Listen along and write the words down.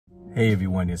Hey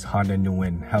everyone, it's Honda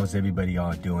Nguyen. How's everybody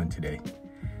all doing today?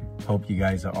 Hope you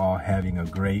guys are all having a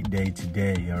great day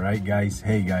today. All right, guys.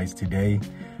 Hey guys, today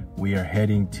we are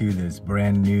heading to this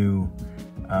brand new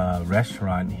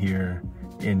restaurant here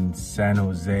in San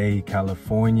Jose,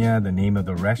 California. The name of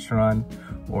the restaurant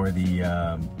or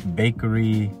the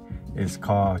bakery is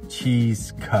called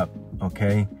Cheesecups,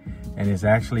 okay? And it's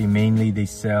actually mainly they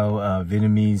sell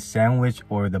Vietnamese sandwich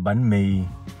or the bánh mì,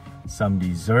 some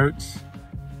desserts,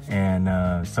 and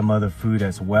some other food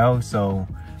as well. So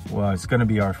it's gonna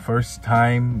be our first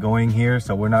time going here,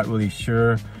 so we're not really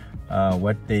sure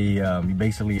what they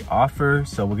basically offer.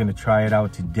 So we're gonna try it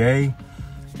out today.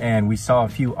 And we saw a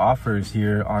few offers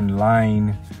here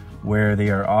online where they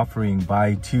are offering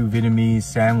buy 2 Vietnamese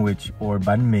sandwich or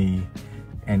bánh mì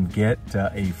and get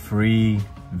a free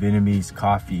Vietnamese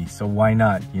coffee. So why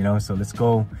not, you know? So let's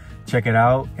go check it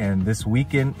out. And this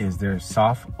weekend is their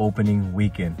soft opening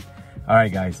weekend. All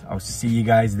right, guys, I'll see you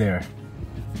guys there.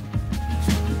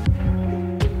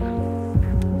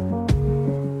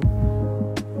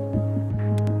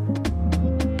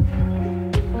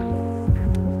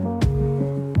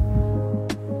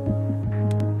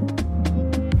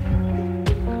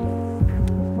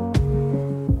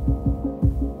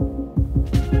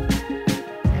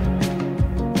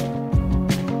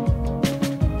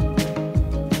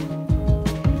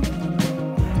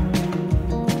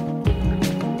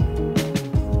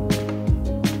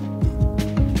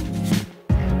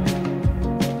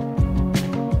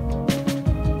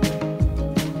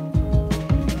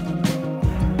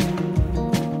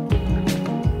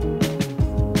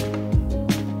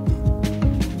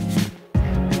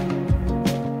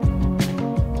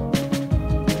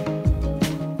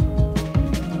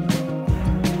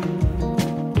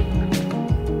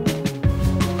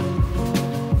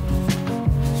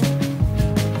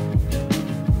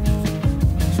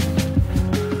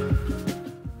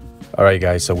 All right,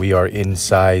 guys, so we are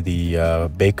inside the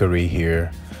bakery here,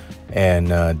 and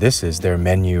this is their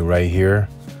menu right here.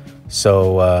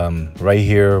 So right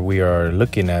here we are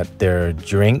looking at their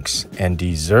drinks and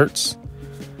desserts.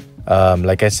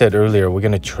 Like I said earlier, we're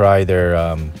gonna try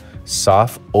their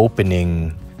soft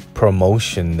opening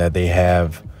promotion that they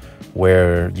have,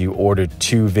 where you order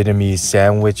 2 Vietnamese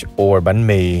sandwich or bánh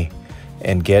mì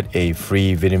and get a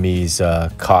free Vietnamese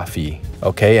coffee.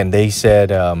 Okay, and they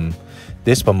said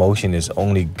this promotion is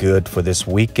only good for this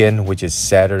weekend, which is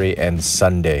Saturday and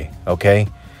Sunday, okay?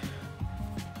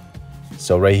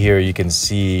 So right here you can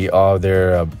see all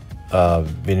their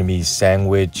Vietnamese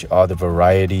sandwich, all the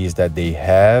varieties that they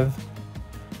have.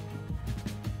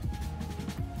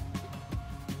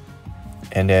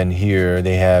 And then here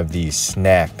they have these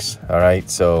snacks, all right?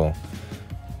 So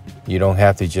you don't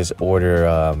have to just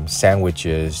order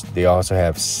sandwiches. They also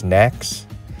have snacks,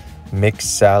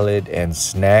 mixed salad and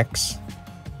snacks.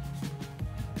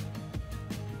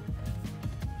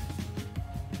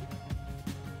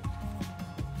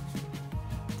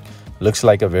 Looks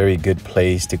like a very good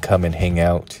place to come and hang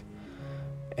out.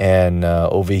 And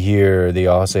over here, they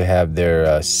also have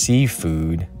their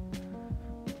seafood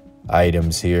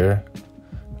items here.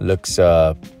 Looks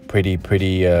pretty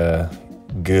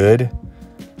good.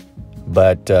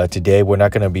 But today, we're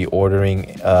not going to be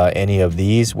ordering any of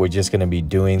these. We're just going to be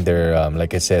doing their,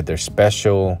 like I said, their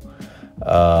special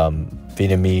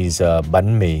Vietnamese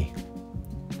bánh mì.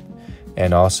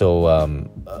 And also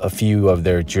a few of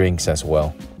their drinks as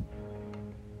well.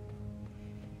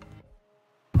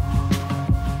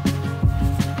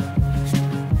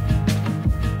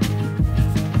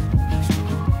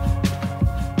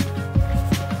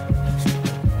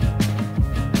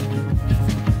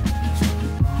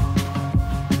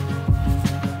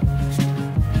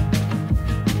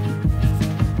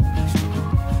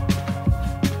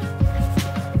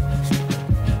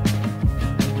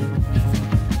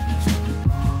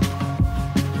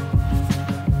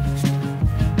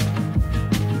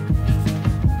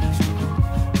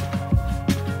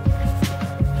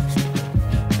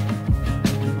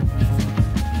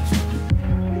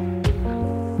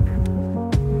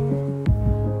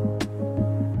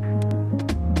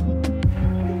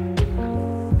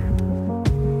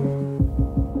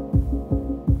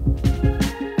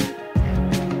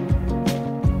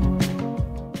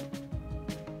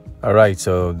 All right,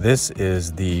 so this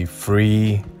is the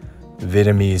free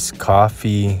Vietnamese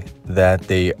coffee that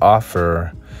they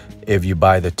offer if you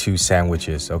buy the 2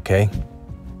 sandwiches, okay?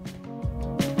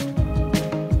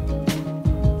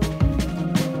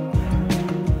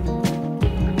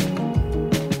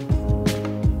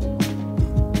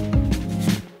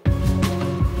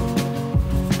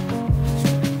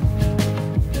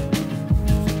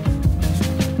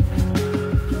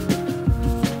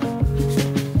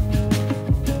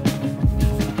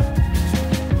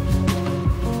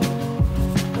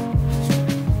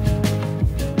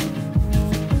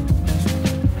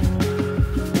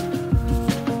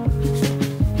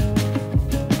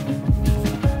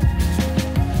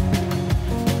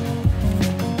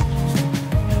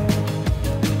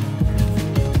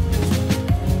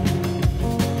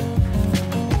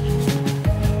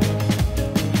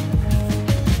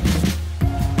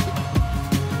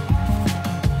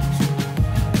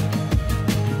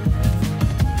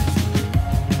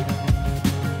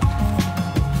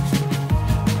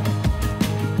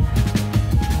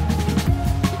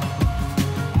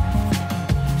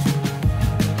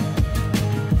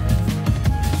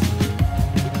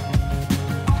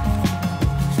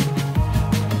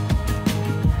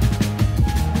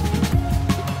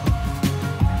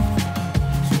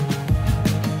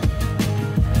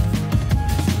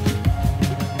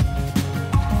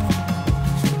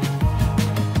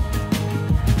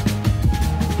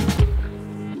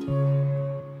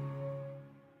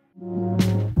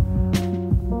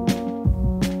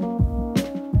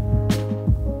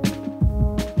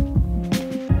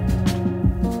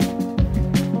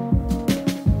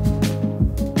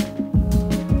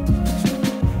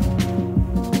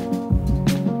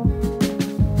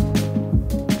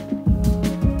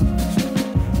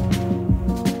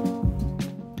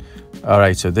 All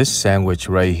right, so this sandwich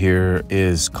right here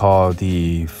is called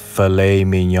the filet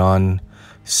mignon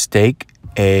steak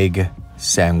egg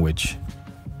sandwich.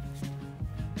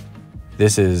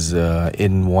 This is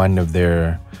in one of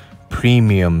their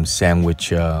premium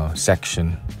sandwich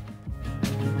section.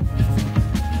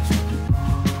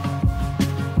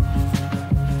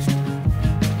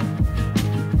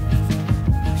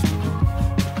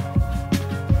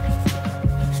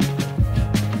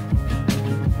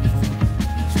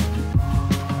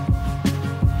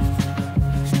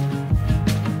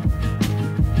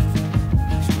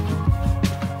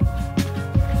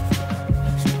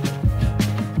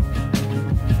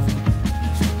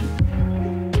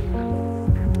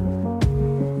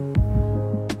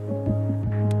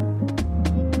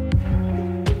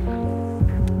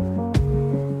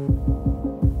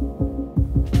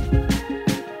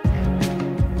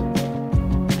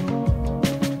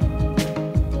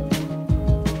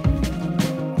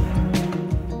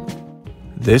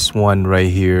 This one right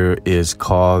here is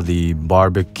called the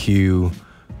barbecue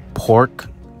pork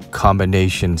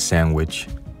combination sandwich.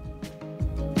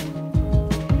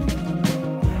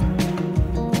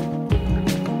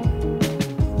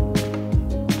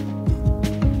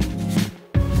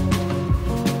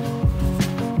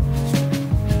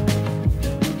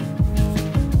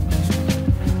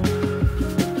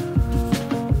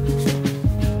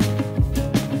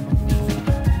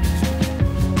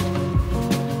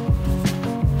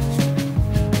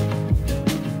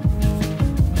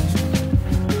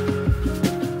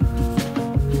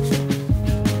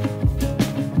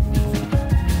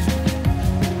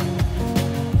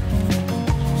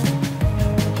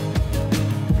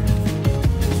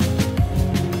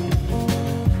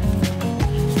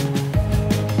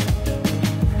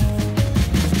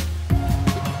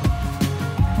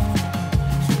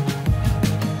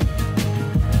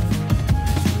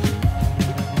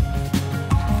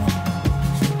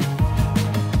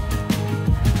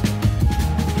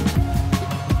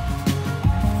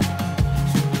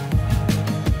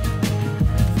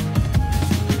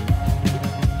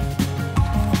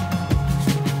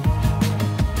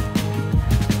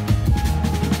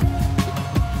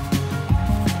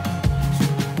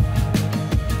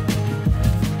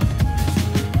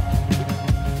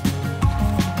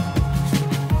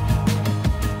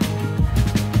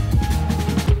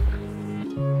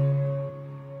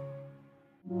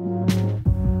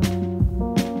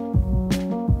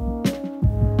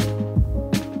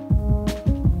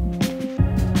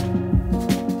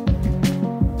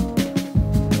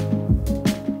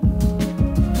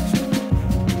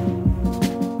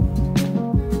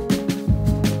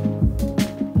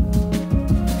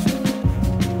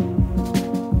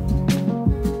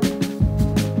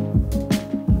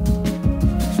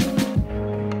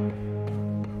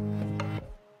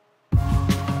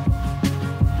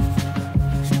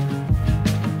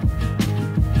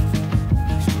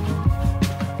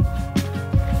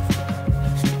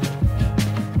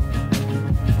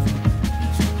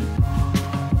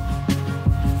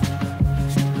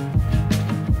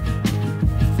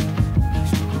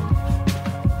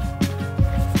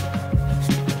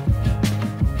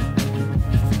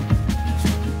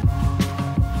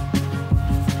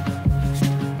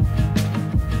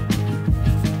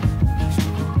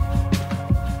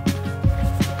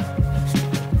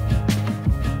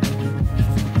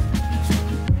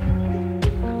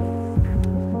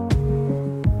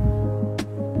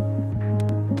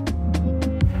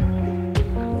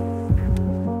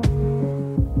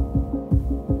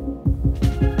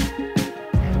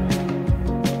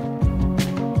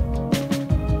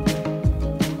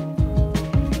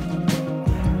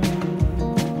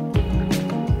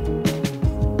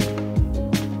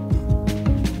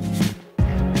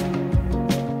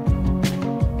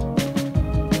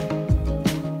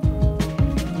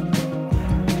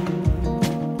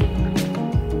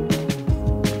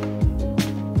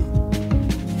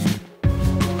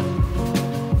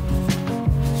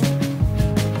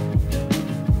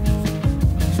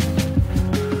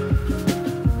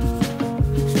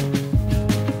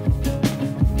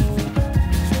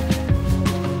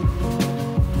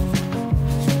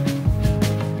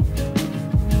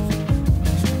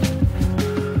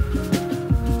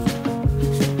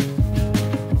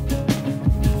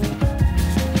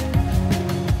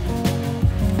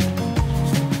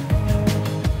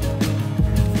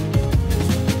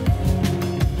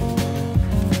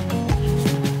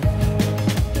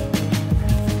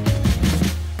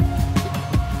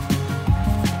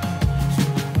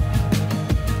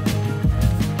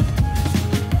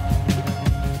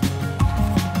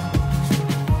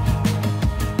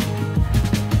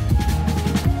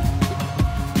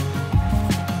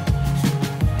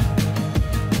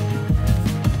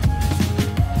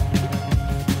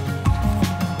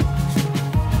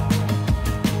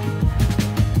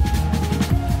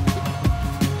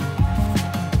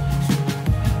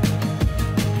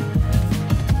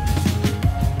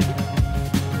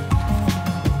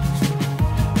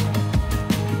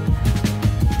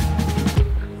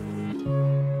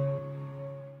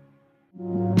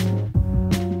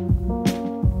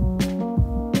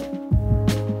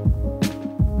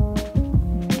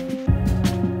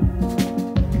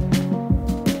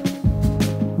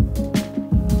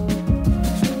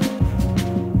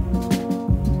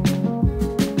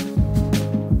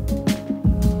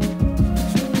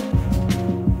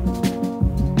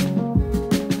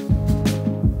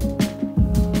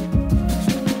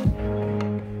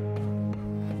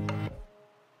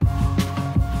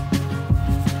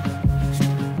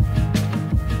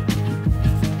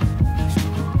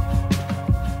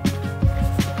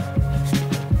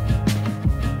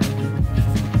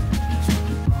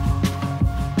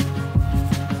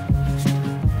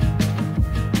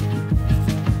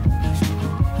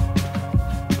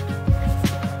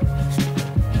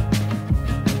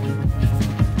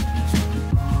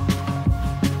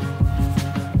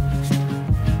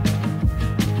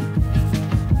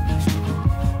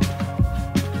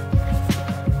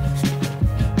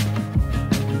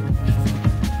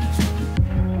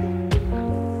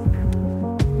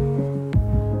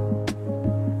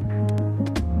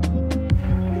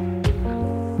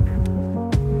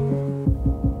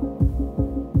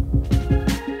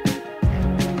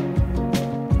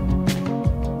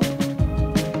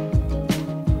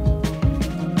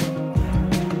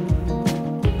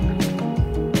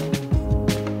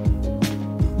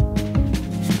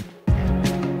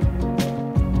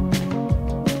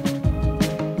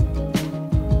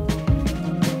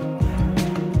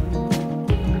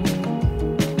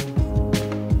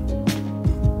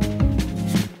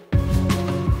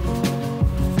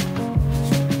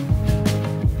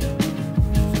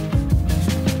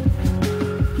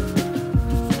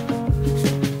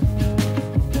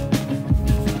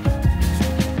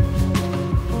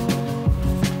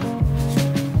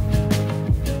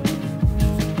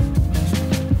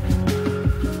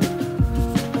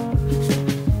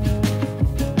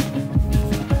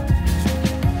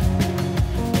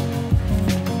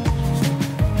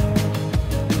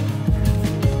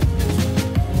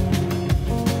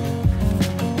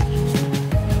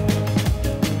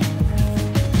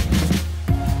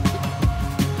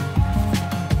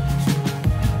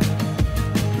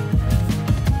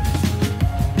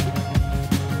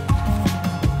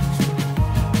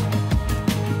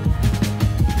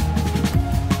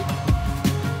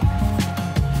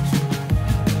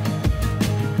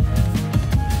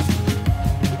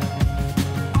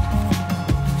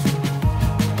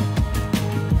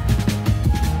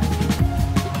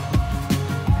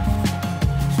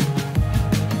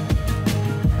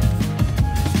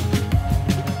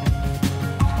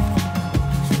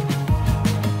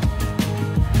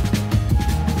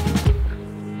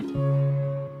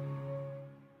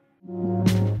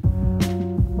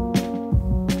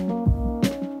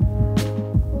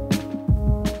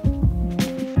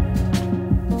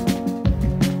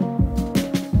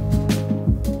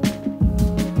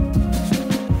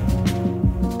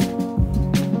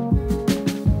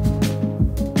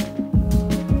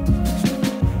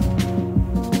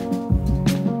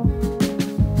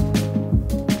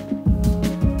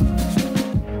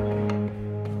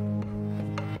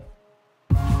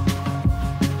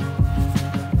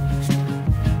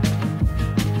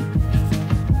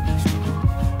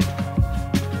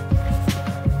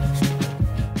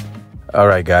 All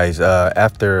right, guys,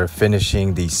 after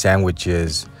finishing the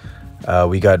sandwiches,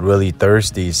 we got really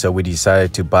thirsty, so we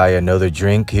decided to buy another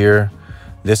drink here.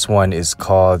 This one is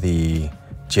called the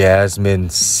Jasmine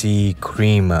Sea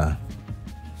Cream.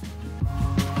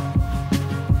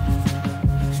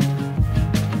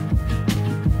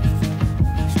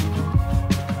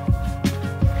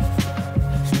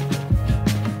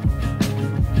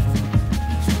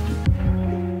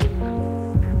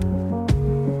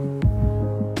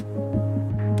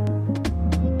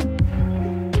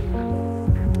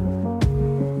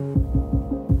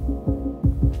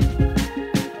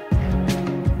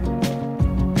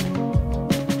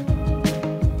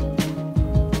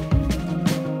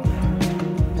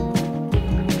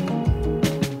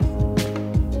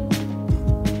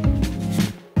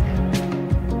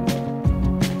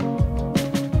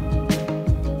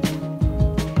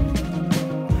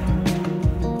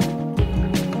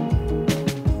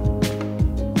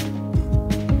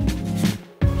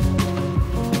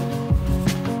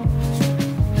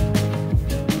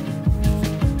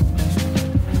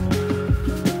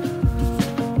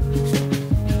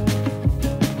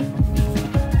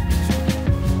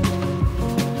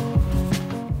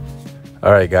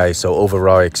 All right, guys, so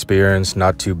overall experience,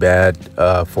 not too bad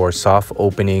for soft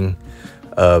opening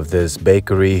of this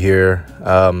bakery here.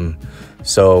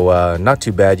 Not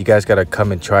too bad. You guys got to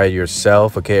come and try it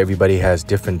yourself. Okay, everybody has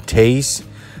different tastes,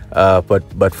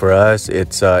 but for us,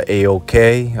 it's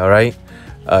A-okay, all right?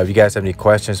 If you guys have any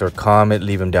questions or comment,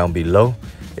 leave them down below.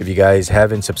 If you guys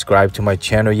haven't subscribed to my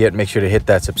channel yet, make sure to hit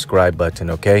that subscribe button,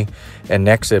 okay? And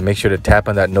next, make sure to tap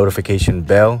on that notification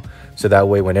bell, so that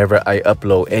way whenever I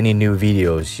upload any new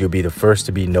videos, you'll be the first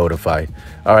to be notified.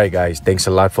 All right, guys, thanks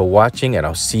a lot for watching, and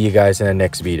I'll see you guys in the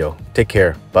next video. Take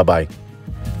care. Bye-bye.